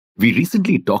We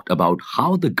recently talked about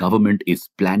how the government is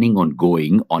planning on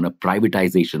going on a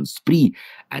privatization spree,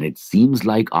 and it seems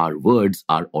like our words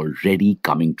are already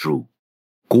coming true.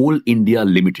 Coal India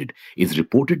Limited is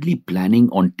reportedly planning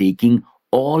on taking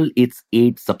all its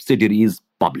 8 subsidiaries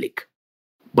public.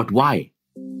 But why?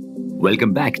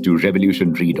 Welcome back to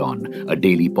Revolution Read On, a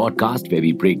daily podcast where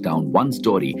we break down one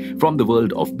story from the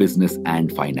world of business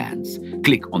and finance.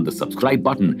 Click on the subscribe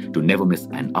button to never miss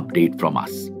an update from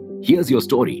us. Here's your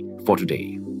story for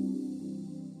today.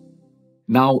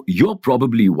 Now, you're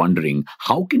probably wondering,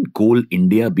 how can Coal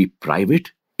India be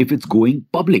private if it's going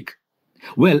public?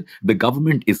 Well, the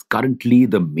government is currently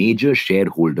the major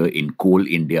shareholder in Coal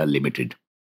India Limited.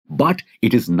 But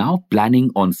it is now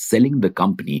planning on selling the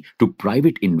company to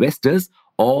private investors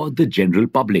or the general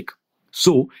public.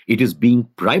 So it is being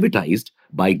privatized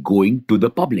by going to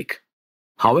the public.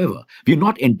 However, we're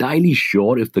not entirely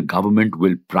sure if the government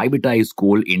will privatize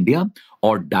Coal India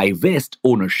or divest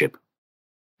ownership.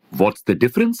 What's the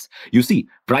difference? You see,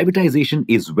 privatization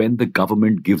is when the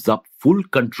government gives up full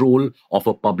control of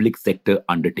a public sector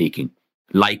undertaking,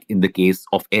 like in the case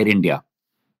of Air India.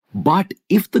 But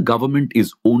if the government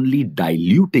is only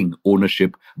diluting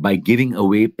ownership by giving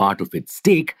away part of its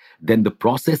stake, then the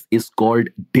process is called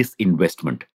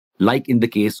disinvestment, like in the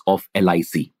case of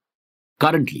LIC.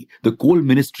 Currently, the Coal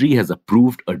Ministry has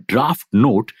approved a draft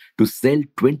note to sell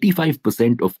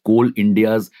 25% of Coal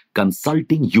India's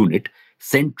consulting unit,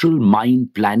 Central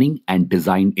Mine Planning and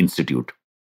Design Institute.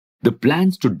 The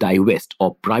plans to divest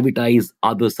or privatize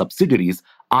other subsidiaries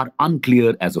are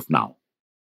unclear as of now.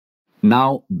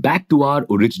 Now, back to our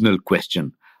original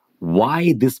question.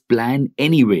 Why this plan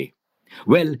anyway?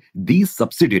 Well, these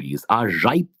subsidiaries are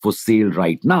ripe for sale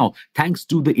right now thanks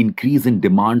to the increase in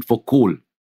demand for coal.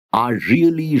 Our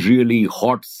really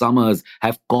hot summers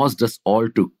have caused us all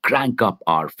to crank up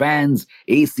our fans,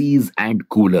 ACs, and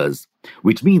coolers,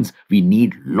 which means we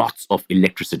need lots of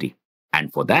electricity.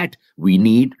 And for that, we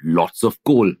need lots of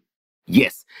coal.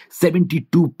 Yes,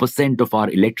 72% of our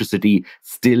electricity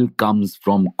still comes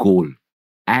from coal.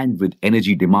 And with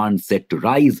energy demand set to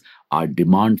rise, our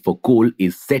demand for coal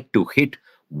is set to hit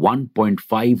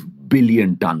 1.5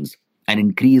 billion tons, an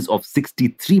increase of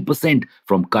 63%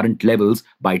 from current levels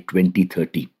by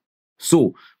 2030.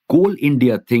 So, Coal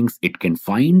India thinks it can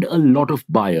find a lot of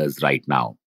buyers right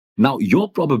now. Now, you're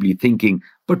probably thinking,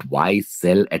 but why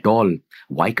sell at all?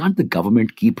 Why can't the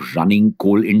government keep running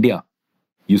Coal India?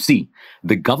 You see,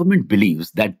 the government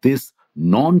believes that this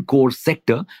non-core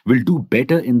sector will do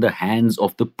better in the hands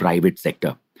of the private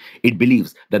sector. It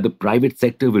believes that the private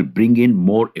sector will bring in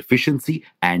more efficiency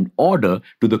and order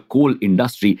to the coal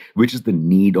industry, which is the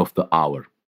need of the hour.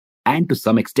 And to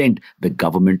some extent, the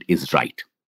government is right.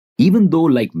 Even though,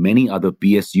 like many other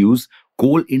PSUs,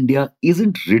 Coal India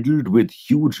isn't riddled with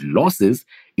huge losses,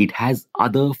 it has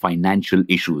other financial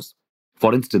issues.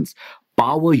 For instance,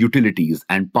 power utilities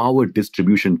and power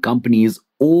distribution companies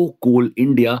owe Coal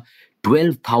India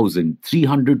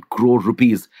 12,300 crore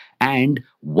rupees and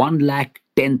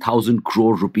 1,10,000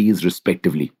 crore rupees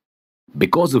respectively.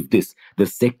 Because of this, the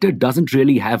sector doesn't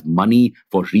really have money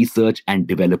for research and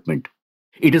development.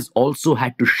 It has also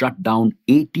had to shut down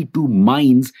 82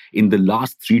 mines in the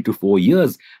last 3 to 4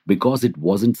 years because it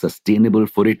wasn't sustainable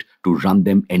for it to run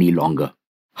them any longer.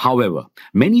 However,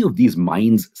 many of these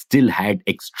mines still had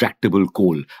extractable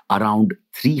coal, around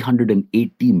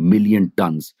 380 million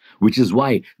tons, which is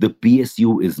why the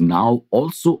PSU is now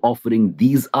also offering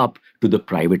these up to the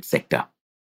private sector.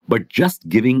 But just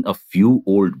giving a few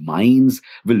old mines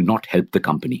will not help the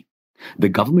company. The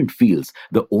government feels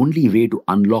the only way to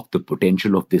unlock the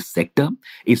potential of this sector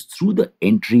is through the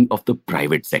entry of the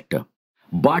private sector.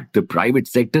 But the private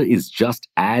sector is just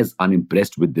as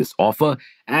unimpressed with this offer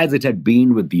as it had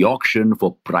been with the auction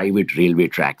for private railway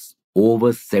tracks.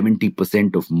 Over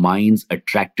 70% of mines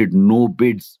attracted no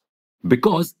bids.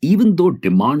 Because even though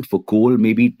demand for coal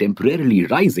may be temporarily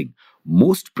rising,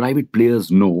 most private players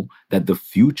know that the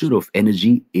future of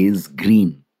energy is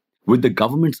green. With the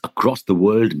governments across the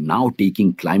world now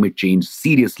taking climate change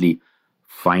seriously,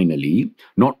 finally,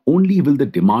 not only will the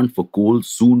demand for coal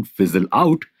soon fizzle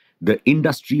out, the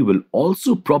industry will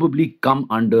also probably come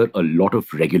under a lot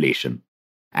of regulation.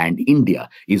 And India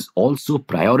is also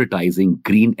prioritizing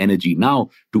green energy now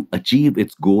to achieve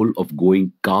its goal of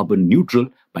going carbon neutral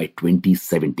by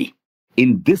 2070.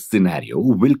 In this scenario,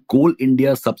 will Coal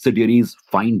India subsidiaries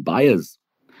find buyers?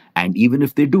 And even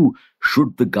if they do,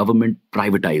 should the government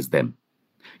privatize them?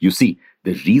 You see,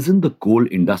 the reason the coal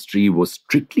industry was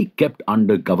strictly kept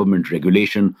under government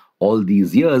regulation all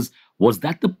these years was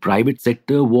that the private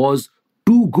sector was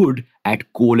too good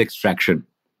at coal extraction.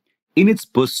 In its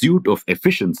pursuit of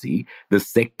efficiency, the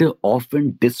sector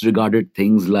often disregarded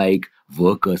things like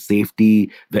worker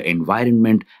safety, the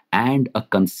environment, and a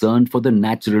concern for the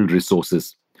natural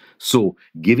resources. So,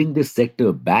 giving this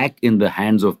sector back in the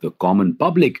hands of the common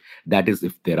public, that is,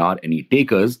 if there are any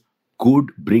takers, could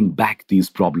bring back these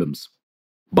problems.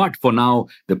 But for now,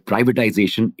 the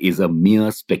privatization is a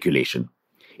mere speculation.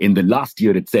 In the last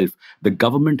year itself, the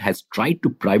government has tried to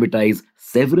privatize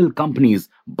several companies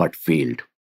but failed.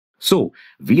 So,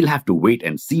 we'll have to wait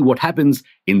and see what happens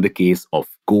in the case of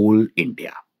Coal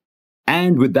India.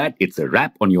 And with that, it's a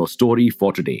wrap on your story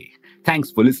for today.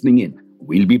 Thanks for listening in.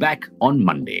 We'll be back on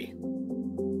Monday.